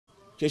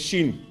ca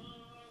Chine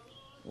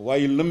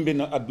waaye lëmbe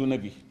na àdduna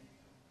bi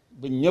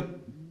ba ñépp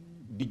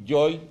di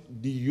jooy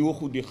di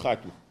yuuxu di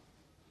xaaju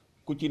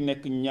ku ci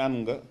nekk ñaan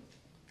nga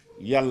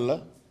yàlla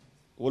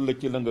walla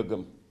ci la nga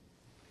gëm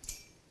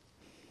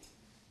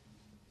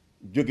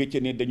jóge ci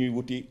ne dañuy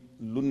wuti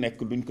lu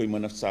nekk luñ koy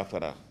mën a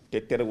saafara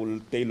te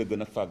terewul tey la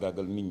gën a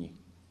faagaagal nit ñi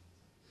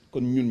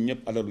kon ñun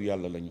ñëpp alalu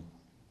yàlla lañu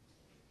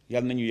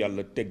yàlla nañu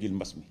yàlla teggil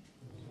mbas mi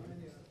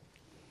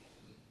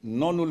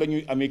noonu la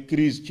ñuy amee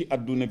crise ci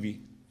àdduna bi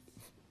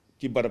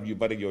ci barab yu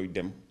bari yooyu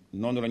dem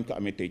noonu lañ ko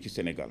amee tey ci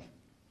Sénégal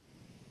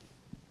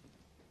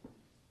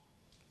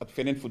ak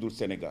feneen fu dul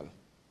Sénégal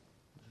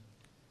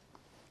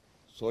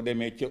soo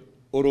demee ca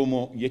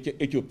Oromo ya ca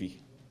Éthiopie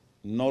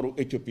nooru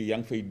Éthiopie yaa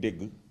ngi fay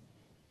dégg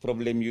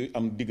problème yu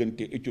am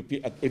diggante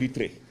Éthiopie ak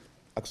Érythrée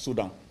ak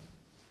Soudan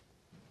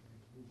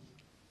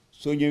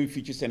soo ñëwee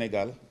fii ci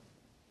Sénégal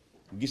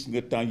gis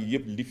nga temps yi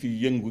yëpp li fi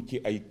yëngu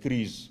ci ay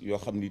crise yoo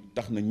xam ni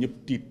tax na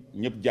ñëpp tiit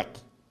ñëpp jàq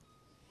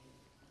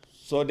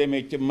soo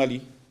demee ca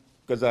Mali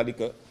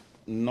kazalika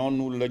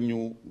noonu la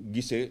ñu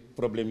gisee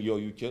problème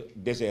yooyu ca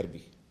désert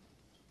bi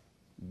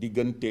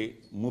diggante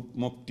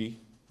Mopti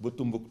ba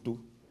Tombouctou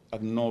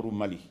ak nooru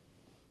Mali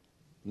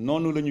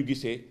noonu la ñu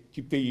gisee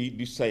ci pays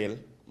du Sahel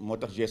moo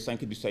tax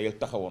G5 du Sahel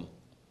taxawoon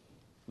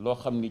loo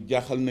xam ni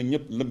jaaxal na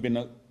ñëpp lëmbe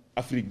na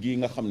Afrique gii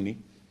nga xam ni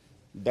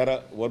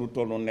dara waru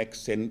tolloo nekk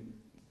seen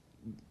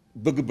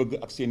bëgg-bëgg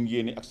ak seen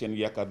yéene ak seen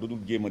yaakaar du dul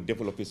jéem a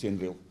développer seen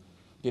réew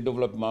te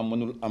développement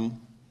mënul am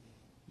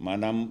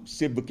maanaam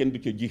sébb kenn du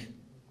ca ji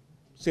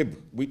sébb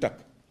buy takk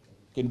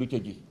kenn du ca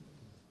ji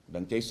da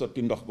nga cay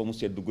sotti ndox ba mu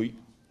sedd guy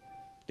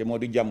te moo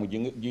di jàmm ji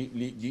nga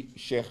ji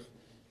Cheikh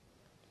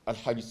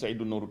Alxaaji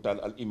Seydou Nourou Tall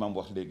al imam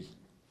wax léegi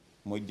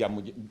mooy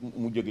jàmm ji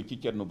mu jóge ci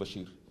Thierno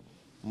Bachir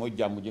mooy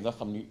jàmm ji nga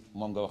xam ni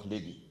moom nga wax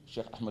léegi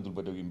Cheikh Ahmadul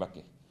Badawi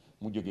Mbacké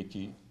mu jóge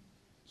ci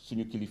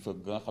suñu kilifa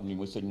ga nga xam ni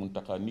mooy sëñ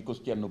Muntaxa ni ko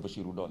Thierno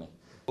Bachiru doone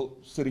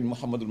sëriñ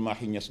Mouhamadul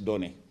Mahi Niass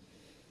doone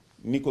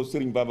ni ko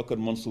sëriñ Babacar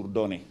Mansour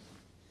doone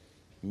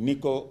ni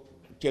ko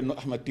Thierno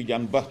Ahmed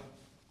Tidiane Ba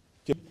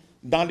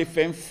dans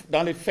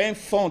les fins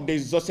fonds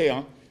des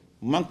océans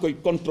maa ngi koy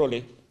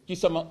contrôler ci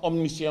sama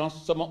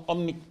omniscience sama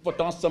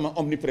omnipotence sama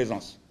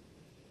omniprésence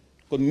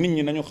kon nit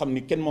ñi nañu xam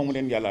ni kenn moomu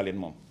leen yàllaa leen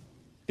moom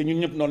te ñun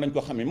ñëpp noonu lañ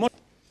ko xamee moo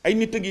ay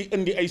nit a ngi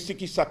indi ay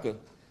sikki sàkk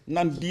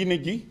naan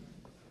diine ji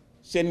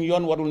seen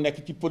yoon warul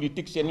nekk ci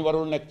politique seen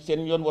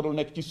yoon warul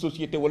nekk ci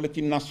société wala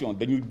ci nation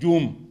dañu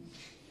juum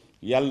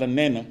yàlla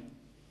nee na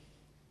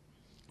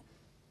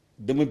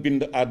dama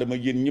bind aadama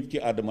yéen ñëpp ci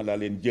aadama laa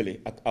leen jële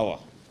ak awa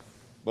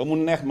ba mu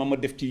neex ma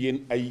def ci yéen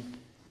ay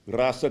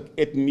race ak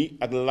ethnie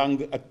ak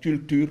langue ak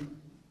culture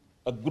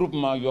ak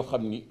groupement yoo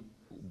xam ni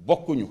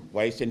bokkuñu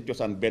waaye seen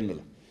cosaan benn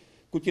la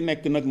ku ci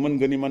nekk nag mën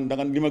nga ni man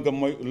danga li ma gëm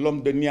mooy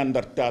l'homme de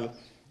Néandertal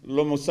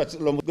l'homme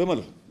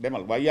gëmal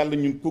demal waaye yàlla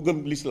ñun ku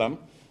gëm l'islam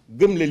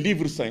gëm le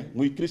livre saint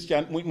muy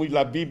christian muy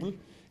la Bible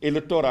et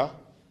le Torah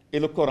et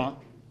le Coran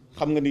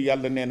xam nga ni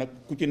yàlla nee na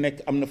ku ci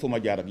nekk am na fu ma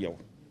jaar ak yow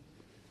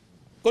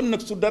kon nag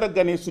su dara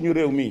ganee suñu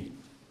réew mii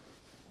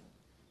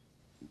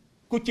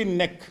ku ci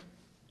nekk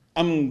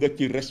am nga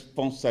ci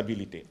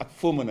responsabilité ak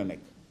foo mën a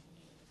nekk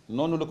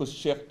noonu la ko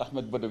Cheikh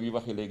Ahmed Badawi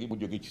waxee léegi mu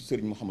jóge ci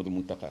Serigne Mouhamadou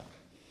Mountakha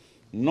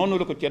noonu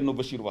la ko Thierno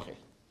Bachir waxee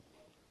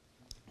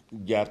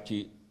jaar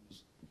ci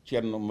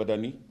Thierno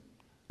Madani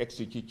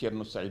egsi ci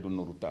Thierno Seydou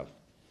Nourou Tall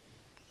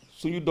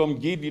suñu doom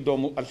jii di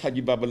doomu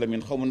alxaaji Baba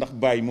Lamine xaw ma ndax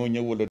Baye moo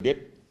ñëw wala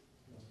déet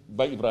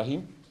Baye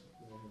Ibrahim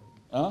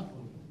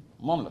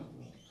moom la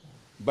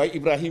Baye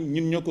Ibrahim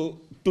ñun ñoo ko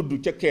tudd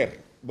ca Caire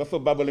ba fa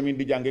Baba Lamine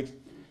di jànge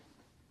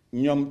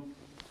ñoom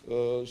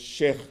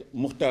Cheikh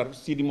Muxtar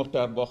Sidi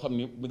Muxtar boo xam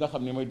ni bi nga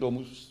xam ne mooy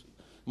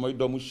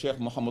doomu Cheikh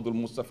Mouhamadul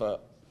Moustapha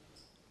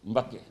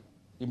Mbacké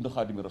ibnu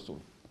Xaadimi Rasul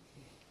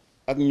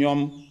ak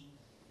ñoom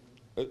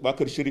waa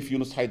kër Chérif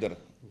Younus Haydara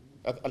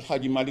ak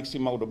alxaaji Malick si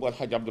Maodo bu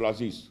alxaaji Abdoul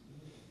Aziz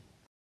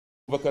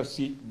Bakar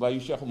si bàyyi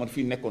Cheikh Omar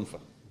fii nekkoon fa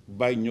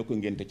bàyyi ñoo ko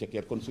ngénte ca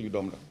Caire kon suñu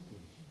doom la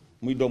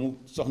muy doomu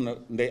soxna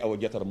Ndey Awa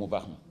Jatara mu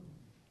baax ma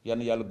yal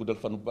na yàlla guddal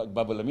fanu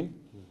Baba Lamine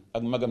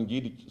ak magam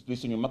jii di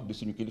suñu mag di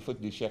suñu kilifa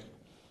di Cheikh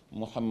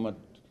Mouhamad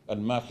al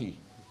Mahi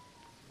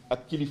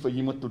ak kilifa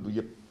yi ma tudd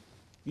yépp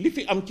li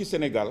fi am ci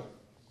Sénégal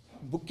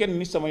bu kenn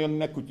ni sama yoon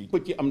nekku ci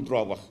ci am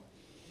droit wax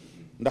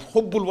ndax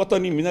xubbul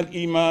watani min al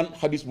iman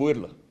xadis bu wér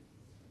la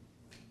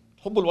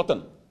xubbul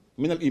watan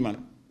min al iman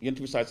yent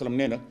bi saa sallam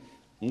nee na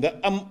nga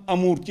am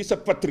amour ci sa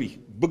patrie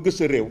bëgg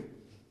sa réew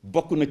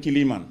bokk na ci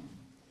liimaan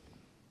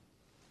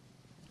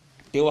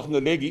te wax nga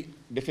léegi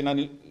defe naa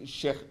ni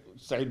Cheikh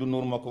Seydou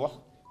Nour moo ko wax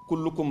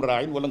kullukum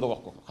raayin wala nga wax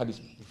ko xadis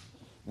bi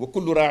wa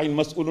kullu raayin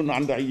masulun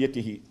an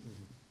raiyatihi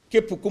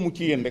képp ku mu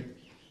ci yéen rek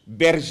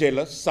berger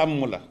la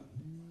sàmm la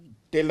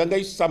te la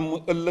ngay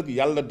sàmm ëllëg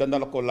yàlla dana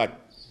la ko laaj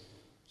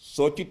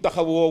soo ci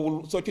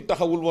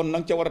taxawul woon na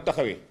nga ca war a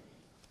taxawee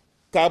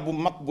kaa bu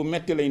mag bu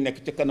metti lay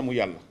nekk ca kanamu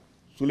yàlla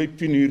su lay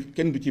punir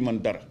kenn du ci mën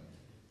dara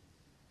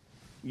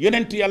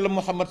yonent yàlla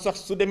Muhammad sax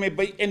su demee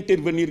bay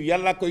intervenir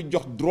yàlla koy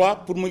jox droit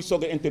pour muy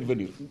soog a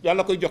intervenir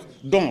yàlla koy jox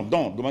don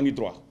du ma ni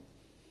droit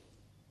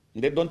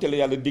nde donte la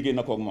yàlla diggee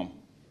na ko ak moom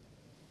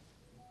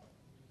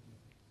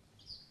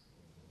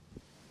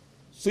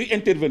suy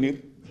intervenir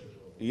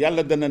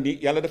yàlla dana ni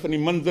yàlla dafa ni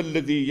man zal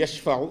ladhi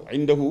yashfa'u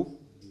indahu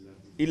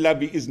illa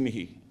bi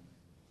iznihi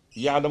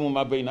yaalamu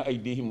ma bayna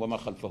aydihim wa ma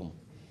xalfahum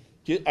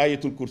ci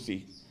ayatul kursi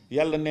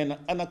yàlla nee na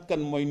ana kan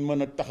mooy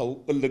mën a taxaw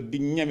ëllëg di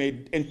ñemee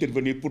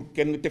intervenir pour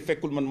kenn te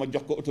fekkul man ma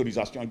jox ko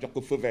autorisation jox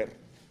ko feu vert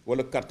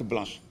wala carte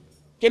blanche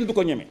kenn du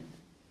ko ñeme.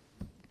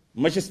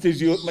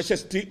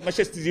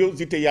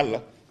 majestuosité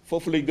yàlla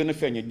foofu lay gën a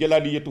feeñe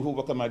jalaaliyatuhu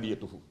wa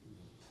kamaliyatuhu.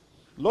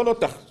 looloo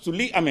tax su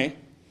lii amee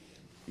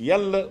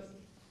yàlla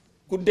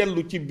ku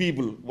dellu ci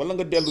bible wala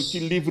nga dellu ci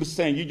livre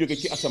saint yi jóge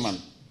ci asamaan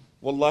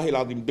wallahi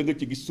alazim da nga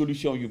ci gis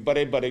solution yu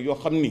bare bare yoo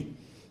xam ni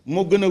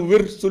moo gën a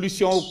wér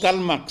solution wu Karl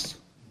Marx,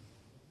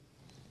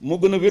 moo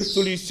gën a wér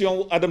solution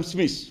wu Adam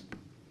Smith,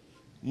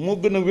 moo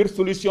gën a wér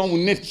solution wu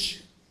Nietzsche,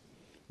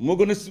 moo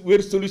gën a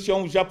wér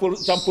solution wu Jean-Paul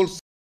Sartre,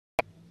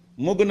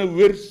 moo gën a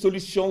wér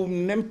solution wu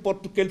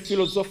n'importe quel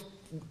philosophe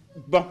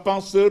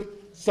penseur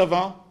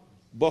savant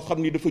boo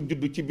xam ni dafa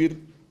judd ci biir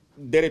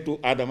deretu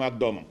aadama ak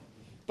doomam.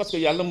 parce que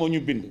yàlla moo ñu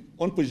bind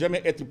on ne peut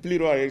jamais être plus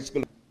royaliste que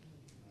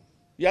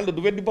yàlla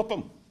du weddi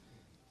boppam.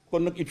 kon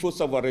nag il faut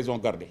savoir raison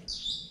garder.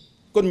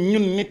 kon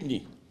ñun nit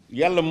ñi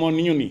yàlla moo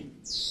ni ñu ni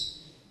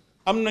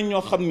am na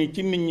ñoo xam ni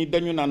ci nit ñi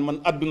dañu naan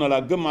man àdduna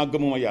laa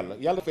gëmuma yàlla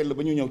yàlla fekk la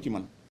ba ñu ñëw ci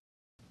man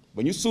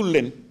ba ñu suul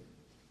leen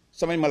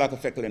samay malaaka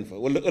fekk leen fa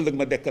wala ëllëg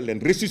ma dekkal leen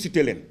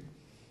ressuscité leen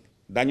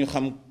daañu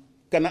xam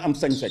kana am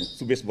sañ-sañ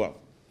su bés boobu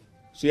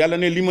su yàlla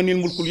ne li ma nil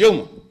mulkul yow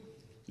ma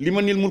li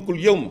ma nil mulkul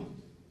yow ma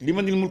li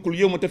ma nil mulkul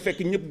yow ma te fekk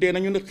ñëpp dee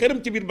nañu ne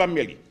xërëm ci biir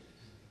bàmmeel yi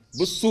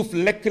ba suuf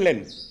lekk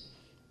leen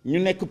ñu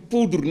nekk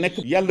poudre nekk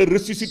yàlla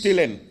ressuscité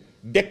leen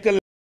dekkal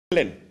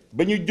leen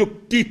ba ñu jóg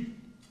tiit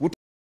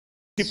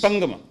wuti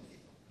pang ma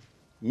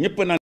ñépp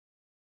naan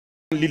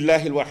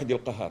lillahi alwahidi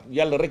alqahar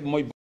yàlla rek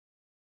mooy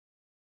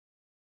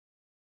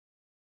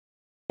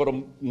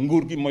borom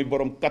nguur gi mooy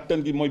borom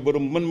kàttan gi mooy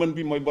borom mën-mën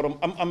bi mooy borom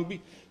am-am bi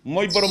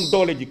mooy borom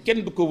doole ji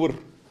kenn du ko wër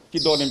ci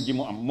dooleem ji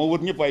mu am moo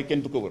wër ñëpp waaye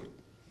kenn du ko wër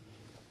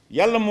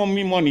yàlla moom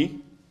mi moo ni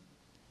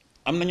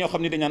am na ñoo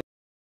xam ne dañaan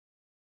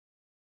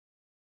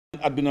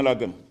àdduna laa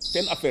gëm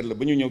seen affaire la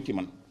ba ñu ñëw ci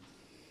man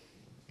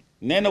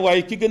nee na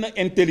waaye ki gën a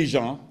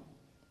intelligent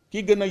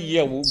ki gën a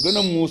yeewu gën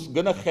a muus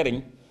gën a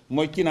xereñ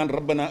mooy ki naan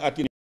rabbana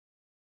atina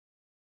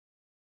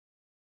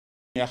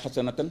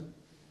xasanatan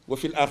wa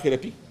fil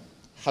axirati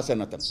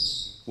xasanatan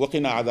wa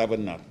qina adaba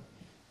annar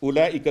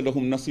ulaika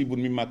lahum nasibun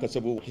mimma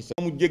kasabu xisa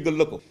mu jéggal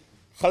la ko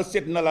xal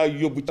seet na laa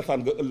yóbbu tafaan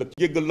nga ëllëg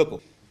jéggal la ko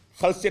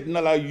xal seet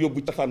na laa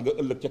yóbbu tafaan nga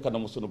ëllëg ca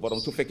kanamu sunu borom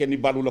su fekkee ni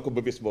baalu la ko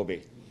ba bés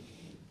boobee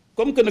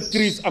comme que nag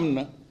crise am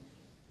na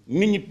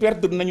nit ñi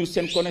perdre nañu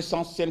seen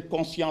connaissance seen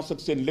conscience ak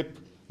seen lépp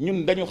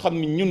ñun dañu xam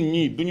ni ñun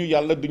ñii duñu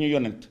yàlla duñu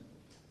yonent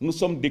nous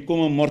sommes des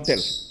communs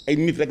mortels ay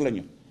nit rek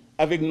lañu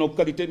avec nos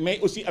qualités mais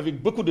aussi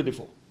avec beaucoup de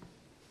défauts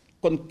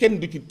kon kenn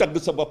du ci tagg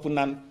sa bopp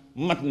naan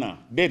mat naa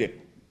déedéet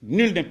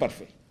nul n'est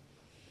parfait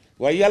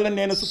waaye yàlla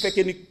nee na su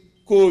fekkee ni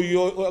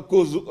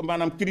cause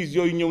maanaam crise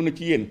yooyu ñëw na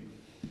ci yéen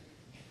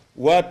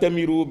waa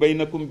tamiru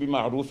baynakum bi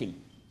maarufin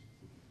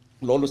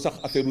loolu sax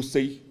affaire u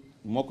sëy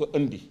moo ko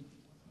indi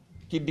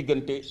ci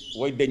diggante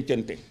way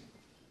dencante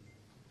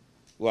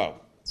waaw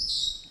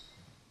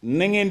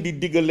na ngeen di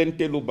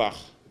diggalante lu baax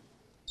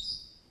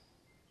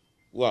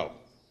waaw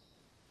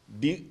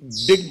di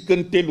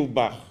dénkante lu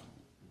baax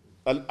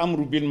al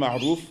amru bil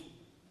maaruf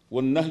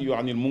wa nahyu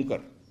anil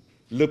munkar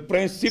le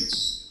principe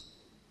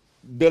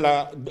de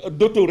la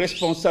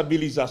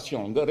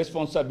d'autoresponsabilisation nga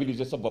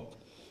responsabiliser sa bopp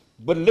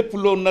ba lépp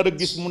loo nar a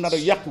gis mu nar a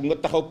yàqu nga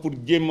taxaw pour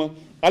jéem a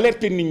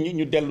alerter nit ñi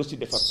ñu dellu si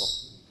defar ko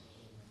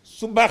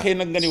su baaxee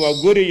nag nga ni waaw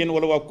góore yéen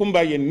wala waaw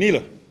kumba yéen nii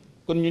la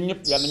kon ñun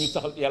ñëpp yàlla ñu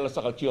saxal yàlla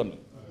saxal ci yoon bi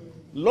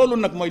loolu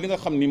nag mooy li nga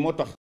xam ni moo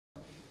tax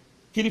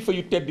kilifa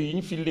yu tedd yi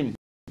ñu fi lim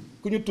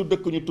ku ñu tudd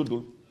ak ku ñu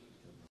tuddul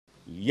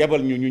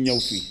yebal ñu ñëw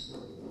fii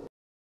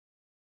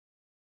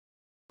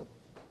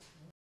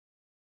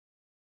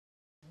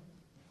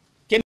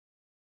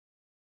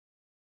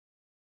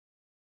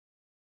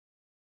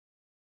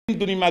kenn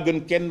du ni maa gën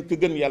kenn ku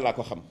gën yàllaa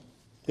ko xam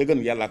ku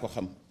gën yàllaa ko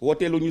xam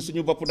wooteelu ñu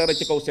suñu bopp dara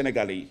ci kaw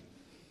sénégalais yi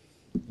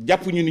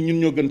jàpp ñu ni ñun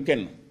ñoo gën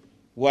kenn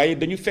waaye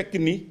dañu fekk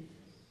ni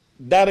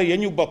daara ya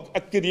ñu bokk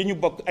ak kër ya ñu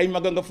bokk ay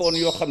mag a nga fa woon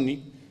yoo xam ni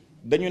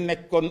dañu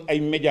nekkoon ay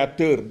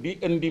médiateur di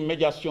indi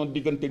médiation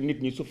diggante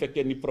nit ñi su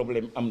fekkee ni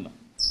problème am na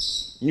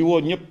ñu woo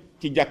ñëpp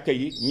ci jàkka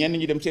yi ñenn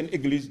ñi dem seen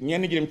église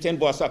ñenn ñi dem seen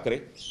bois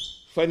sacré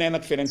feneen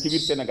ak feneen ci biir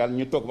Sénégal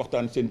ñu toog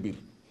waxtaan seen biir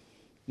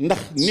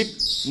ndax nit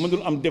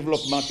mënul am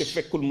développement te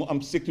fekkul mu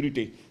am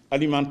sécurité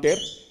alimentaire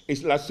et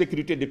la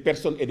sécurité des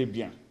personnes et des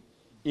biens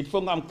il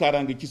faut nga am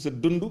kaaraange ci sa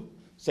dund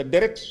sa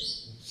deret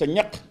sa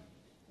ñaq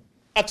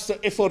ak sa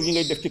effort yi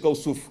ngay def ci kaw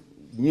suuf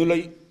ñu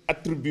lay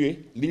attribuer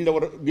li ñu la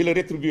war a di la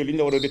rétribuer li ñu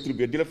la war a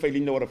rétribuer di la fay li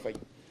ñu la war a fay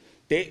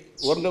te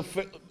war nga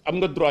am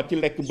nga droit ci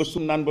lekk ba su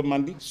naan ba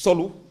màndi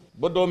solu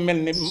ba doo mel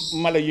ne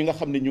mala yi nga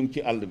xam ne ñu ngi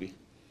ci àll bi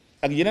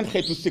ak yeneen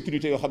xeetu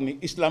sécurité yoo xam ne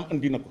islam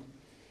andi na ko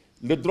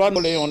le droit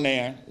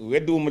napoléonien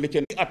weddiwuma li ci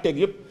atteeg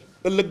yëpp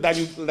ëllëg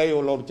daañu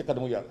layoo loolu ci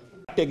kanamu yàlla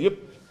atteeg yëpp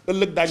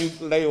ëllëg daañu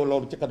layoo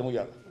loolu ci kanamu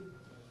yàlla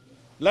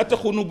laa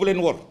taxunu bu leen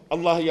wor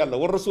allah yàlla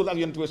war rasul ak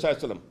yonent bi sallallahu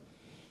alayhi wasallam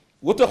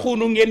wa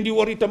taxunu ngeen di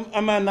wor itam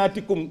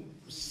amaanaatikum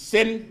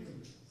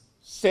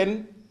seen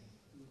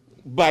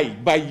baay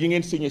yi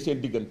ngeen signé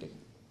seen diggante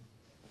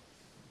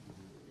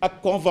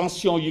ak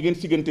convention yi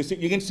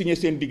ngeen signé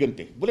seen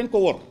diggante bu leen ko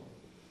wor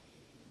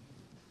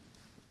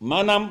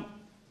maanaam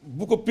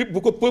bu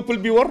ko peuple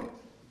bi wor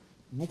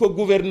bu ko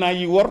gouvernant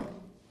yi wor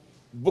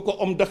bu ko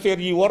homme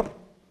d'affaires yi wor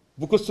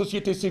bu ko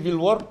société civile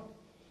wor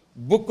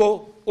bu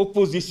ko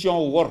opposition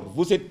wor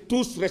vous êtes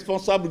tous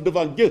responsables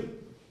devant Dieu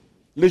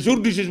le jour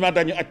du jugement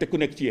daañu àtte ku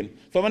nekk ci yéen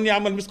fa man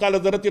yaamal misqaala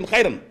daratin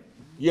xayran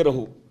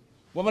yarahu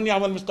wa man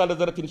yaamal misqaala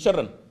daratin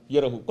sharran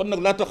yarahu kon nag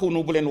laa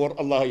taxunu bu leen wor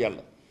allah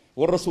yàlla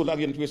war rasul ak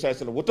yonent bi sallallahu alayhi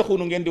wasallam wa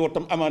taxunu ngeen di wor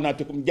tam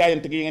amaanaatikum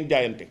jaayante gi ngeen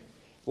jaayante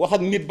wax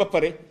ak nit ba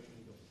pare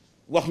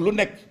wax lu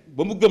nekk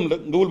ba mu gëm la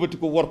nga wëlbati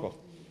ko wor ko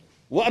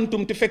wa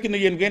antum te fekk na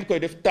yéen ngeen koy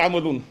def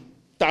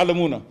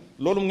taalamuuna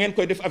loolu ngeen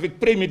koy def avec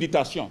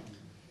préméditation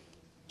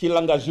ci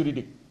langage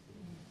juridique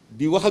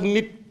di wax ak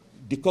nit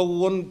di ko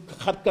won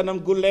xar kanam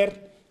gu leer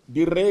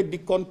di ree di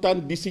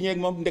kontaan di signé ak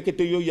moom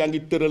ndekete yooyu yaa ngi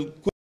tëral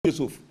ku ci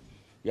suuf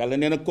yàlla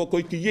nee na koo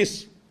koy ki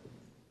yées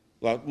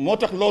waaw moo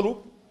tax loolu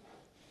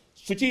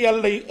su ci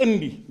yàlla yi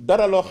indi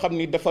dara loo xam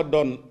ni dafa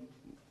doon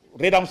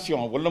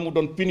rédemption wala mu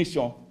doon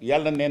punition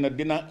yàlla nee na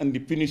dinaa indi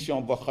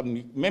punition boo xam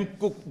ni même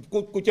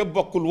ku ca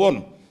bokkul woon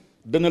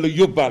dana la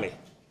yóbbaale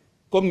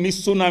comme ni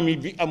tsunami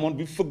bi amoon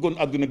bi fëggoon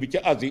àdduna bi ca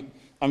Asie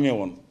amee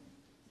woon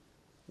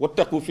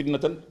wattaqu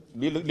fitnatan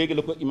léegi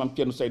la ko imam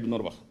Thierno Seydou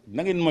Nour wax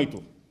na ngeen moytu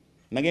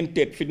na ngeen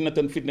teet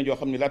fitnatan fitna yoo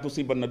xam ne laa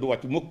tusibanna du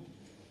wàcc mukk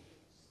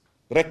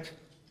rek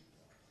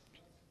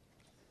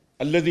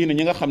alladina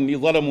ñi nga xam ni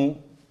zalamu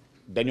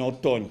dañoo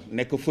tooñ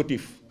nekk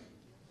fautif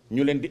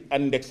ñu leen di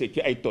indexé ci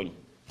ay tooñ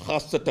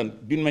xaasatan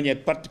d'une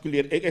manière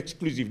particulière et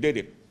exclusive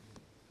déedéet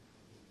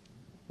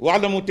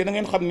waalamu te na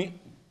ngeen xam ni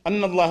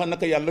anna allaha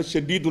naka yàlla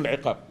shadidul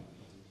iqab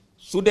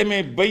su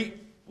demee bay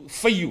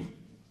fayyu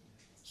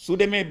su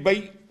demee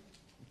bay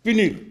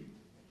punir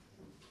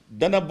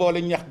dana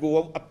boole ñax gu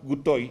wow ak gu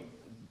tooy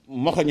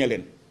moxaña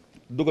leen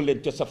dugal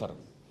leen ca safara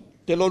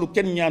te loolu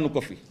kenn ñaanu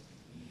ko fi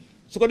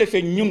su ko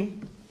defee ñun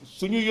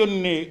suñu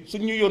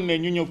yónnee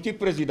ñu ñëw ci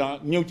président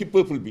ñëw ci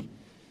peuple bi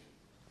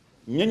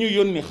ña ñu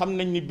yónni xam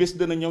nañ ni bés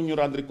dana ñëw ñu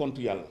rendre compte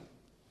yàlla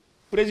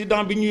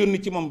président bi ñu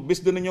yónni ci moom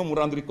bés dana ñëw mu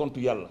rendre compte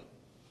yàlla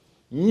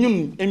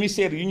ñun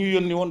émissaires yi ñu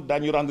yónni woon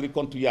daañu rendre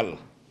compte yàlla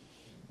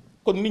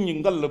kon nit ñi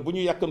ngal la bu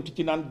ñu yàkkamti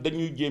ci naan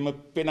dañuy jéem a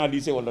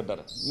pénaliser wala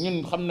dara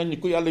ñun xam nañ ni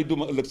ku yàlla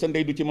duma ëllëg sa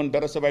ndey du ci mën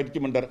dara sa baay du ci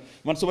mën dara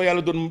man su ma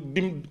yàlla doon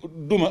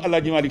duma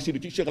Alaaji Malick Si du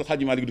ci Cheikh El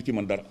Hadji Malick du ci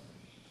mën dara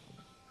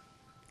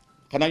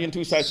xanaa yonent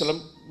bi sallallahu alayhi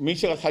wasallam mi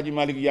Cheikh El Hadji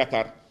Malick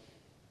yaakaar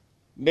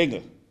dégg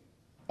nga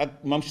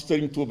ak maam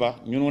Serigne Touba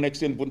ñun mu nekk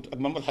seen bunt ak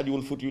maam Alxaji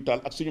Wal Fuuti yu Taal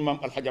ak suñu maam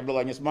Alxaji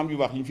Abdoulaye Niass maam yu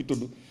baax yi ñu fi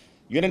tudd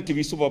yonent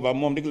bi su boobaa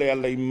moom rek la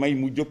yàlla may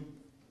mu jóg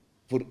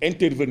pour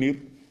intervenir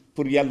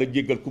pour yàlla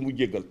jéggal ku mu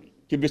jéggal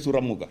ci bésu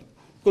ràmmu ga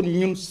kon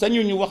ñun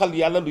sañu ñu waxal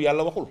yàlla lu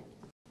yàlla waxul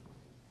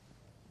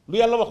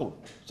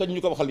sañu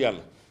ñu ko waxal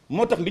yàlla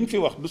moo tax li ñu fi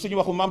wax du suñu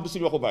waxu maam du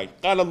suñu waxu baay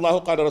qaala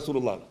allahu qaala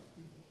rasulullah la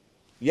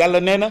yàlla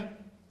nee na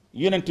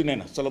yonent nee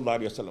na sallallahu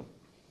alayhi wa sallam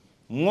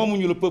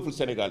moomuñu le peuple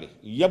sénégalais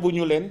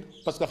yabuñu leen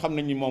parce que xam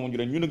nañ ni moomuñu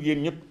leen ñun ak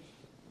yéen ñëpp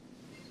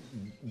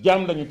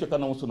jaam lañu ci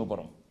kanamu suñu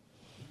borom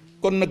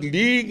kon nag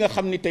lii nga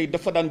xam ni tey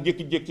dafa daan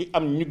jékki-jékki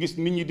am ñu gis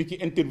nit ñi di ci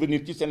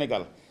intervenir ci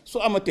Sénégal su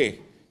amatee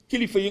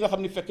kilifa yi nga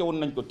xam ni fekke woon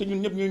nañ ko te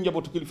ñun ñëpp ñuy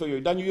njabootu kilifa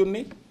yooyu daañu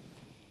yónnee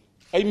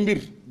ay mbir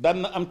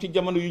daan na am ci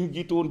jamono yu ñu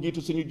jiitu woon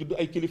jiitu suñu judd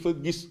ay kilifa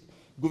gis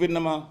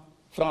gouvernement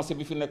français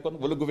bi fi nekkoon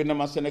wala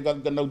gouvernement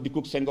Sénégal gannaaw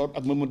dikkug Senghor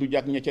ak Mamadou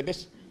Diack ña ca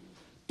des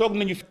toog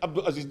nañu fi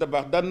Abdou Aziz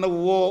Dabakh daan na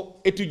woo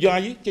étudiants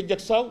yi ca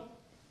Jaksaaw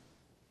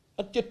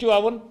ak ca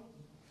Tiwaawan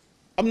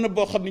am na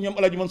boo xam ni ñoom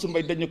El Hadj Mansour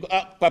Mbaye dañ ne ko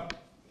Pape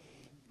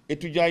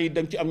étudiants yi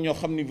dañ ci am ñoo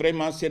xam ni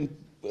vraiment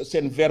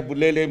seen verbe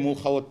léeg-léeg mu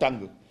xaw a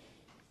tàng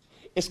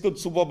est-ce que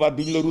su boobaa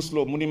duñ la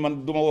rusloo mu ni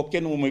man du ma woo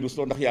kenn mu may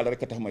rusloo ndax yàlla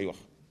rek a tax may wax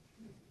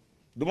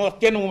du ma wax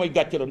kenn mu may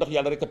gàcceloo ndax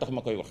yàlla rek a tax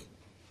ma koy wax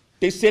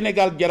te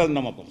Sénégal jaral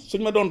na ma ko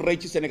suñ ma doon rey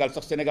ci Sénégal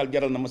sax Sénégal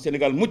jaral na ma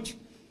Sénégal mucc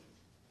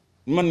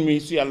man mi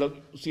su yàlla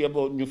su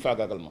yeboo ñu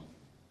faagaagal ma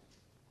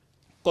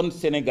kon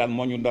Sénégal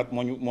moo ñu ndaat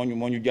moo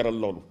ñu jaral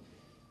loolu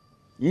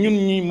ñun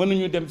ñi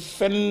mënuñu dem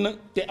fenn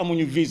te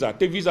amuñu visa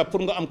te visa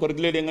pour nga am ko rek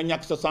léeg-léeg nga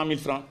ñàkk sa 100 000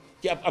 francs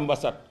ci ab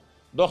ambassade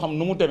doo xam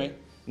nu mu demee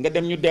nga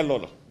dem ñu delloo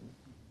la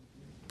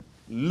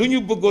lu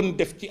ñu bëggoon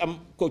def ci am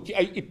ko ci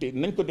ay itte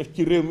nañ ko def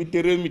ci réew mi te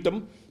réew mi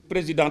itam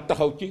président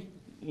taxaw ci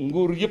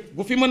nguur yëpp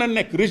bu fi mën a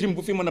nekk régime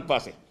bu fi mën a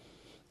passé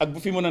ak bu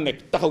fi mën a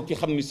nekk taxaw ci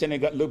xam ni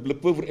Sénégal le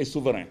peuple est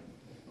souverain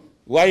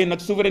waaye nag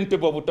souveraineté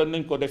boobu te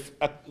nañ ko def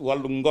ak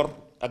wàllu ngor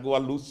ak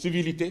wàllu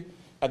civilité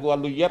ak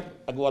wàllu yar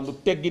ak wàllu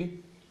teggin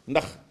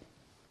ndax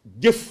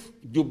jëf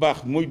ju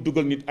baax mooy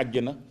dugal nit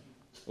àjjana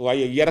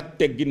waaye yar ak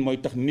teggin mooy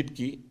tax nit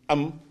ki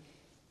am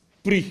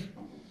prix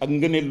ak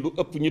ngëneel lu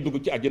ëpp ñu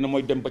dugg ci àjjana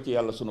mooy dem ba ci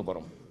yàlla sunu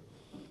borom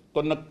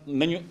kon nag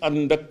nañu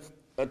ànd ak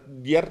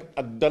yar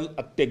ak dal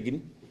ak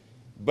teggin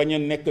bañ a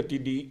nekkati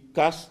di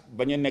kaas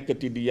bañ a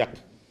nekkati di yàq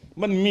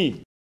man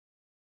mii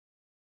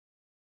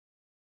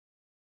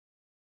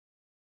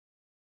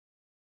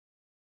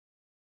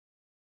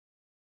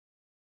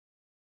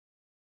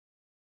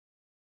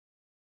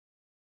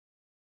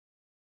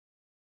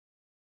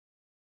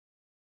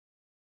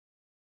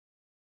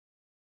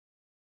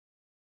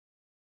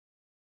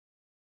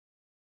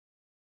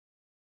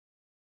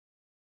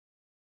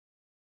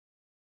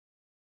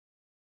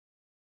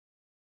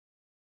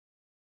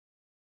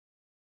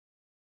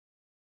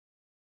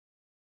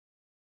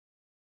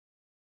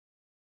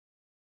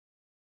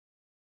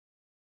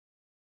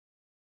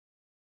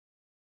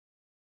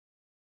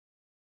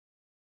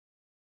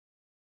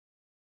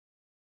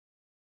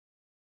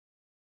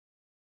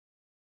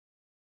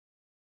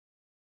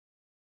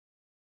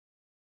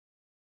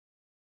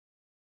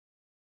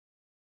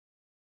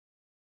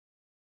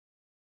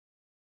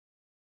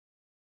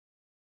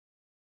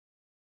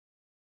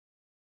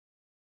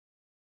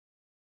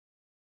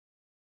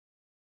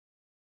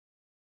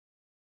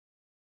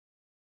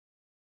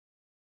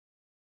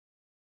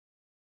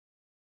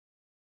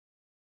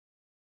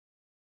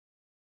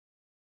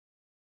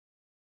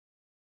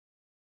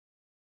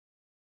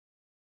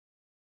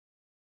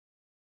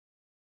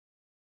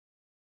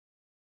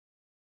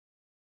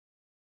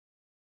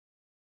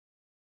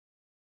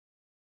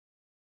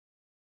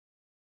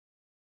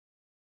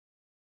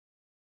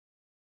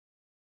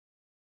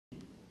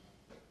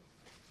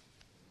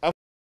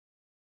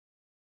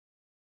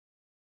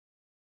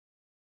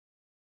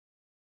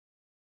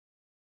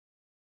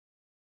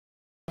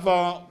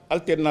avant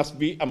alternance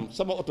bi am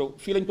sama oto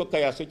fii lañ ko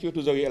kayaase ci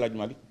wetu Zawiya El Hadj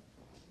Malick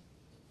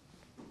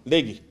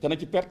léegi kana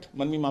ci perte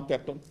man mi maa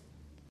pertoon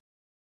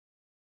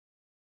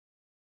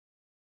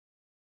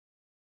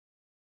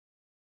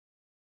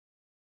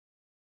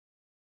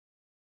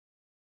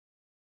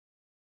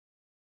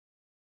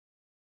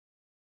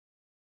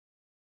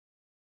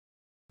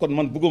kon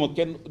man bëgguma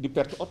kenn di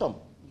perte otom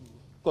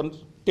kon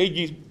tey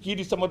jii kii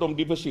di sama doom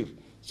di Bachir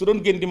su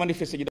doon génn di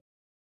manifester ji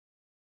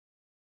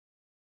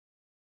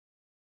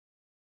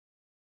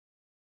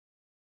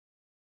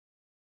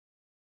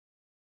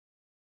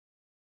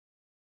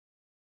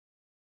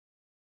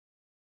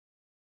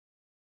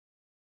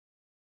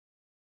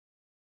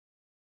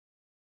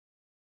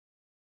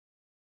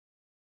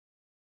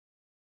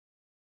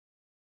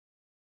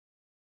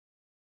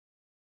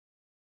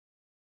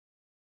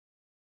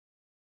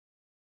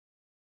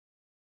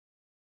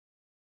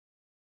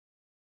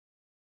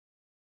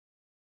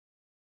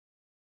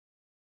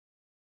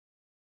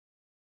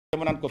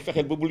dama naan ko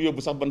fexeel ba bul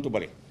yóbbu sax bantu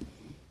bale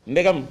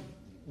ndegam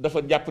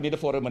dafa jàpp ni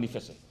dafa war a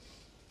manifester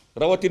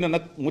rawatina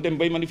nag mu dem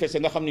bay manifester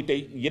nga xam ni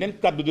tey yeneen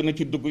kàddu dina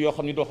ci dugg yoo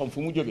xam ni doo xam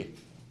fu mu jógee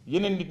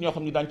yeneen nit ñoo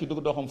xam ni daañu ci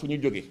dugg doo xam fu ñu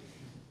jógee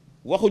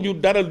waxuñu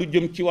dara lu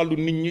jëm ci wàllu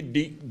nit ñi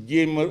di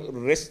jéem a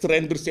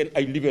restreindre seen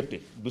ay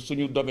liberté du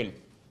suñu domaine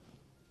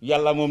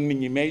yàlla moom nit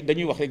ñi mais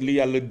dañuy wax rek li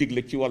yàlla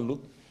digle ci wàllu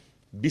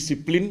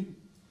discipline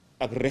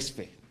ak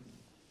respect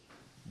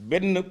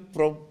benn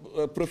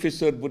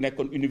professeur bu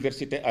nekkoon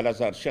université Al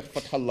Azhar Cheikh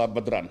Fathallah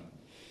Badran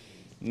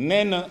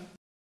nee na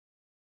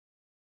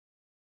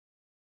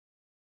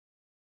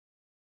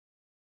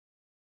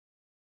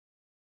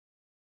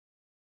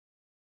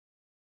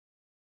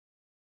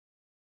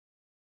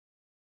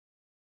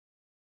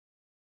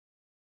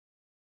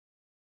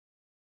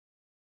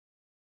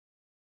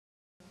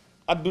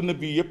adduna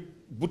bi yëpp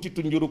butitu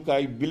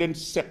njurukaay bi leen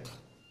seq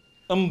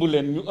ëmb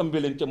leen ñu ëmbe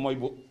leen ca mooy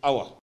bu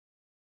awa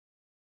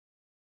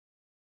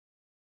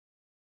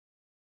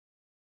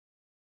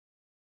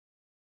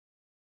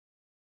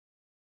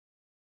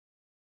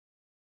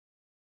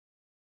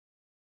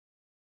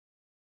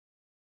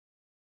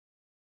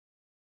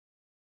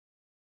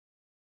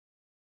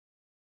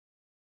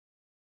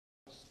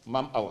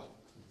maam awa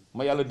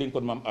ma yàlla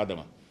dénkoon maam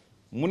Adama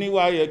mu ni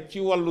waaye ci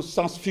wàllu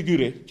sens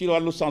figuré ci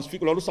wàllu sens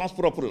loolu sens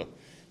propre la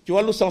ci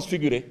wàllu sens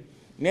figuré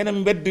nee na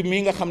mbedd mi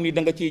nga xam ni da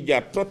nga ciy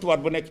jaar trottoir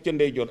bu nekk ca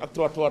ndeyjoor ak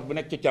trottoir bu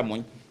nekk ca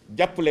càmmoñ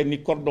jàppale ni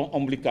cordon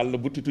ombilical la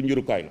butitu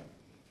njurukaay la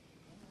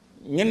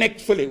ñu nekk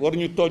fële war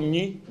ñu tooñ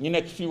ñi ñu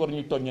nekk fii war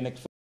ñu tooñ ñu nekk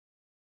fële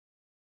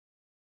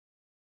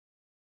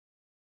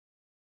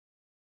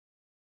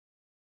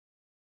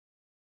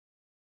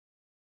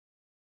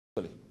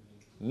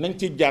nañ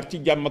ci jaar ci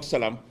jàmm ak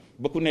salaam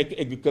ba ku nekk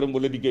egg këram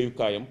wala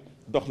liggéeyukaayam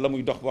dox la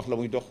muy dox wax la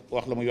muy dox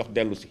wax la muy wax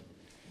dellu si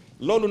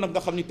loolu nag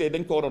nga xam ni tey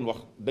dañ ko waroon wax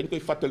dañ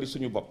koy fàttali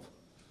suñu bopp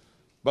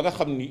ba nga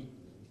xam ni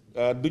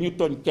du ñu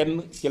tooñ kenn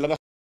ci la nga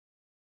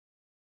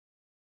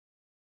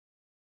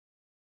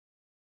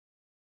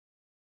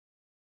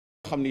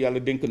xam ni yàlla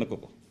dénk na ko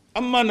ko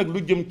am maa nag lu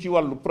jëm ci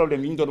wàllu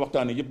problème yi ñu doon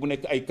waxtaanee yëpp bu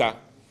nekk ay cas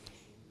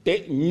te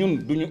ñun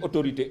du ñu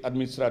autorité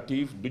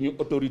administrative du ñu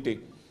autorité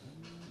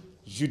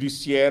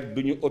judiciaire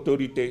du ñu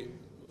autorité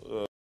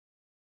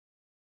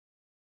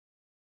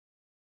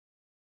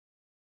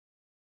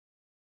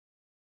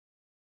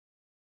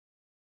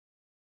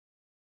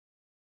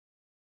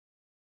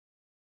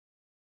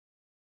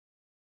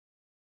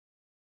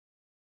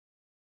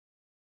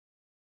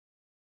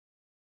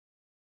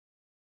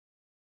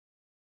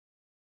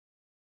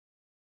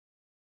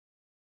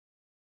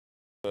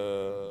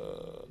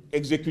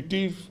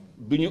exécutive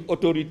du ñu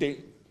autorité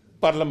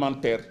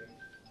parlementaire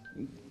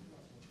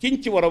kiñ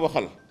ci war a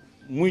waxal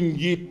muy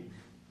njiit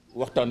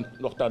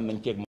waxtaan nañ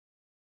ceeg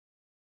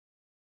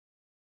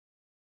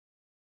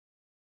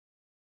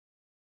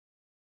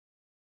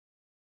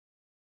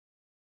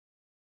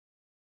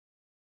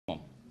moom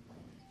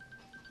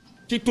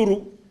ci turu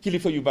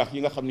kilifa yu baax yi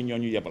nga xam ni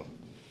ñoo ñu yebal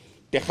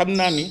te xam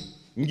naa ni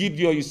njiit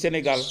yooyu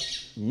Sénégal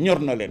ñor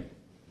na leen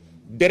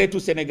deretu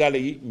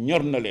sénégalais yi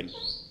ñor na leen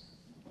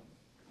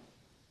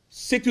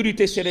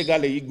sécurité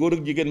sénégalais yi góor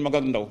ak jigéen mag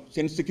ak ndaw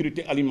seen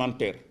sécurité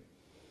alimentaire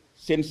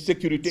seen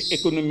sécurité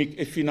économique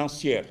et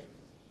financière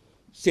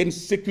seen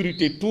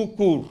sécurité tout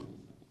court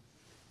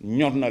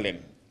ñor na leen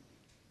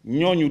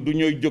ñooñu du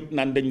ñooy jóg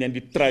naan dañ leen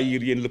di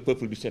trahir yéen le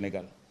peuple du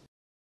Sénégal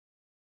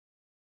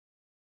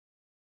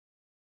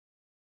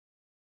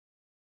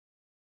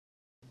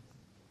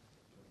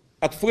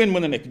ak fu ngeen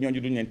mën a nekk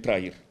ñooñu duñu leen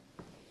trahir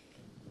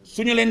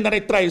su ñu leen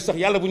naree trahir sax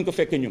yàlla bu ñu ko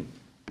fekkee ñun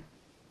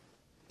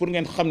pour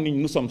ngeen xam ni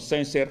nous sommes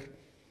sincères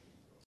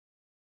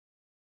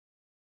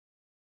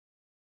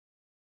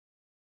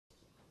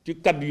ci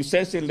kàddu yu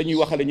sincère la ñuy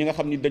waxale ñi nga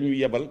xam ni dañuy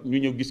yebal ñu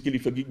ñëw gis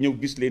kilifa gi ñëw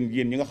gis leen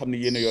yéen ñi nga xam ne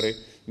yéen a yore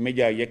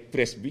média yeeg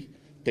presse bi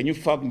te ñu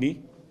faag ni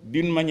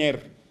d'une manière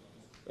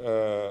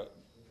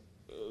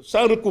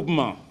sans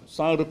recoupement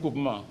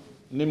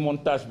ni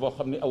montage boo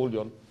xam ni awul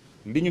yoon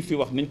li ñu fi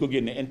wax nañ ko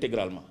génne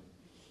intégralement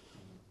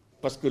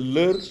parce que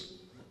l'heure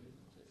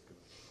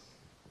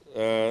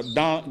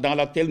dans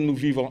laquelle nous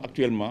vivons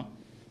actuellement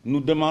nous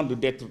demande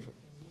d'être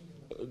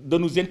de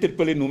nous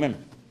interpeller nous-mêmes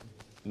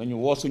nañu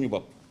woo suñu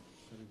bopp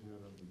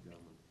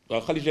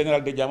waaw xalif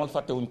général de jaamal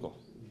fàttewuñ ko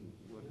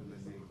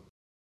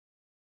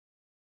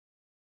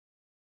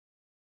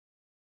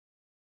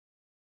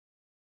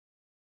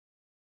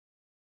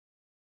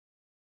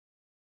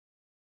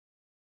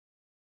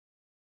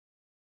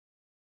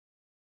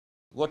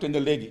woote na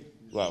léegi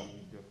waaw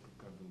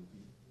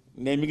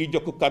ne mi ngi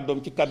jokk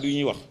kàddoom ci kàddu yi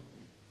ñuy wax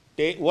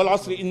te wal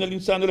asri inna al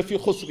insana la fi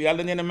xusr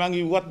yàlla nee na maa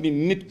ngi wat ni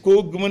nit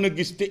koo mën a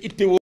gis te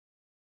itte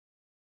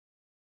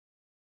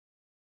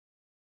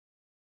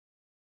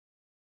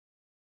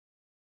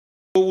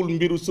woowul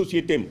mbiru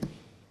société am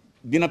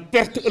dina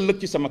perte ëllëg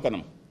ci sama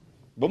kanam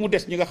ba mu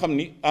des ñi nga xam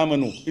ni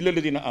amanu illa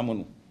ladina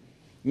amanu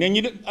ne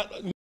ñi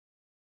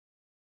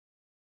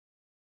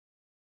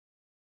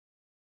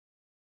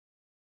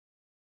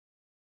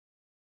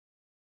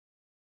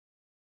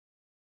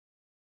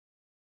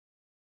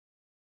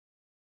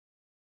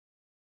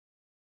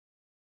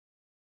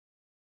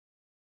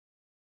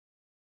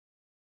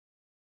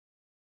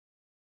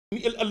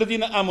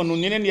alladina amanu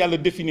ni leen yàlla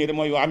définir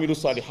mooy wa amilu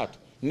salihat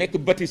nekk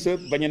bâtisseur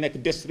bañ a nekk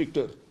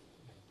destructeur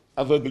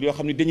aveugle yoo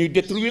xam ne dañuy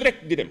détruire rek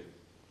di dem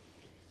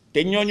te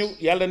ñooñu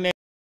yàlla ne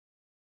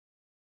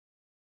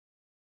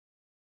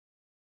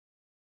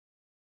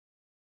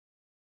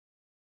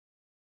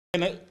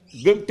na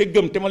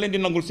gëm te ma leen di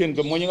nangul seen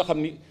gëm mooy ñi nga xam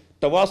ni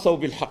tawaasaw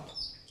bil xaq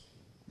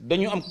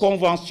dañu am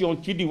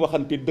convention ci di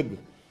waxante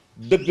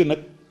dëgg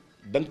nag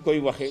da nga koy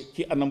waxe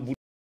ci anam bu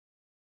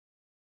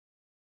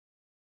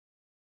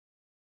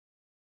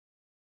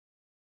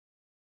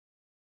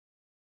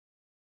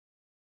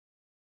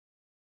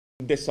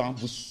décent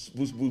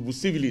bu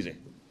civilisé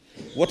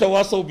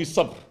watawaasaw bi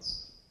sabr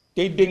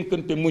tey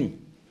dénkante muñ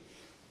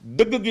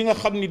dëgg gi nga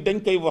xam ni dañ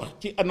koy wax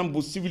ci anam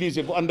bu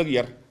civilisé bu ànd ak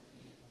yar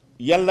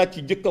yàlla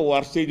ci jëkk a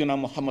waar Seydina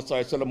Muhammad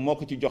sallallahu alayhi wasallam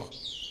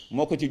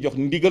moo ko ci jox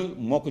ndigal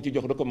moo ko ci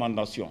jox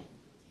recommandation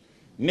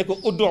ne ko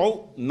ud'u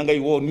na ngay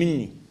woo nit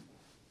ñi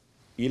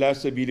ila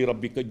sabili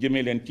rabbika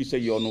jëmee leen ci sa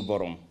yoonu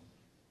borom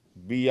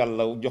bi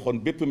yàlla joxoon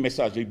bépp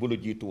message yi bu la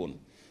jiitu woon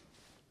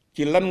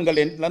ci lan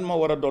ma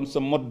war a doon sa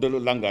mode de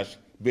langage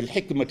bil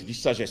hikmati ci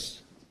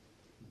sagesse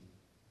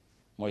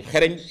mooy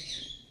xereñ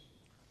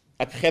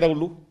ak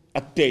xerewlu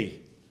ak teey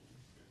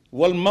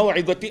wal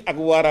maw'izati ak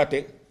waaraate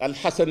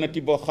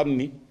alxasanati boo xam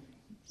ni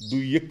du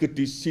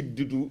yëkkati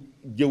siddi du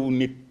jëw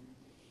nit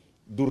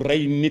du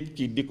rey nit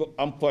ki di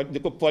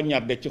ko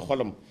poignarder ci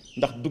xolam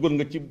ndax dugal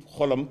nga ci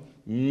xolam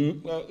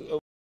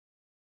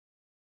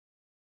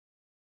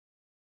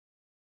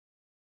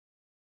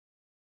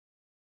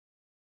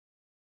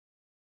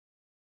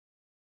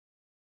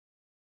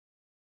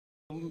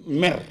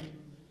mer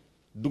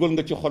dugal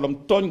nga ci xolam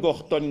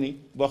tooñ ni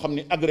boo xam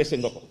ni agressé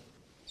nga ko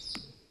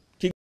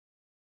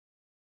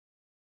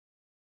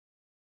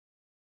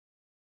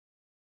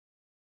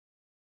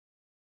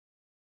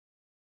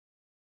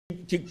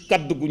ci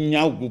kaddu gu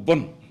ñaaw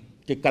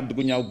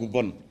gu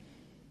bon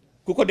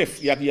ku ko def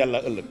yaak yàlla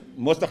ëllëg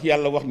moo tax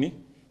yàlla wax ni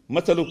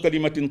masalu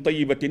kalimatin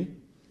tayibatin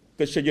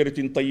ka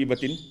shajaratin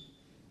tayibatin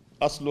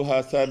asluha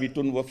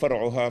thabitun wa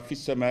far'uha fi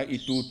samai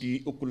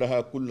tuuti ukulaha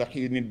kulla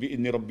xiinin bi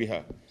idni rabbiha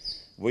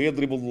wa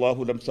yadribu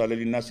allahu lamsala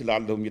linnaasi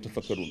laallahum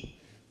yatafakkarun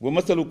wa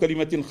masalu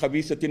kalimatin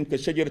xabisatin ka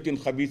shajaratin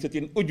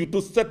xabisatin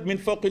ujtussat min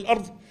fawqi al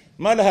ard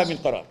ma laha min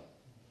qarar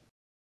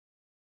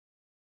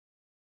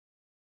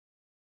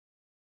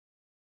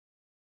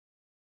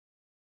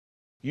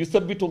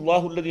yusabbitu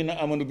allahu alladina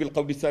amanu bil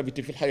qawli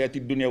sabiti fi lxayaati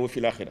dunia wa fi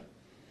l axira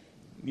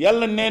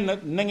yàlla nee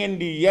na ngeen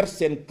di yar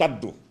seen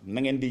kaddu na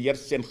ngeen di yar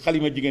seen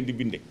xalima ji ngeen di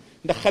binde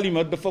ndax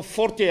xalima dafa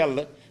fort ca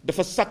yàlla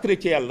dafa sacré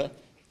ca yàlla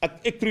ak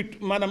écrit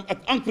maanaam ak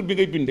encre bi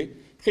ngay binde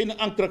xëy na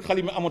encre ak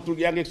xalima amatul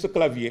yaa ngi sa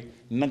clavier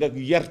na nga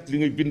yar li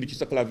ngay bind ci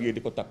sa clavier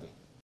di ko tàppe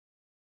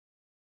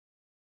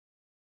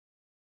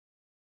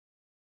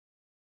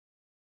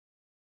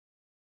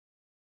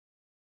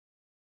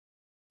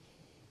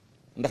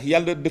ndax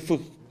yàlla dafa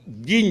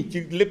jiiñ ci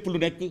lépp lu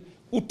nekk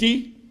outil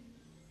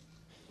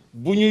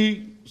bu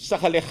ñuy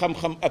saxale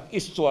xam-xam ak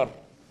histoire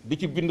di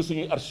ci bind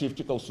suñuy archive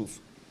ci kaw suuf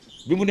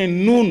bi mu ne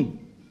nuun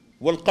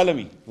wal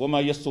qalami wa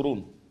ma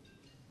yasturuun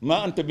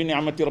ma anta bi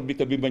ni'mati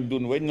rabbika bi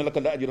majnun wa inna laka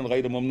la ajran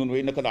ghayra mamnun wa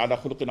innaka la ala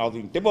xuluqin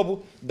azim te boobu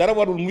dara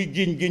warul muy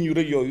géeñ yu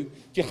rëy yooyu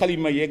ci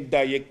xalima yeeg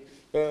daa yeeg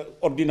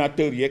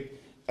ordinateur yeeg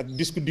ak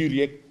disque dur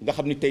yeeg nga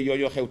xam ni tey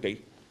yooyu xew tey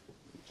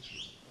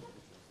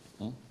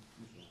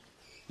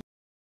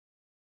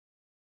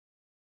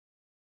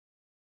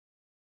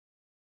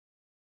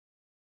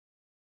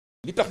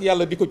li tax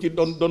yàlla di ko ci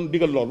doon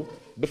digal loolu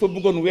dafa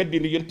bëggoon weddi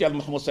ni yonent Yàlla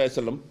Muhammad sallallahu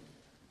alayhi wasallam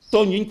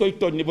tooñ yi ñu koy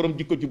tooñ ni borom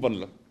jikko ju bon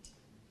la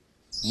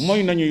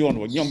mooy nañu yoon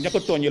wa ñoom ña ko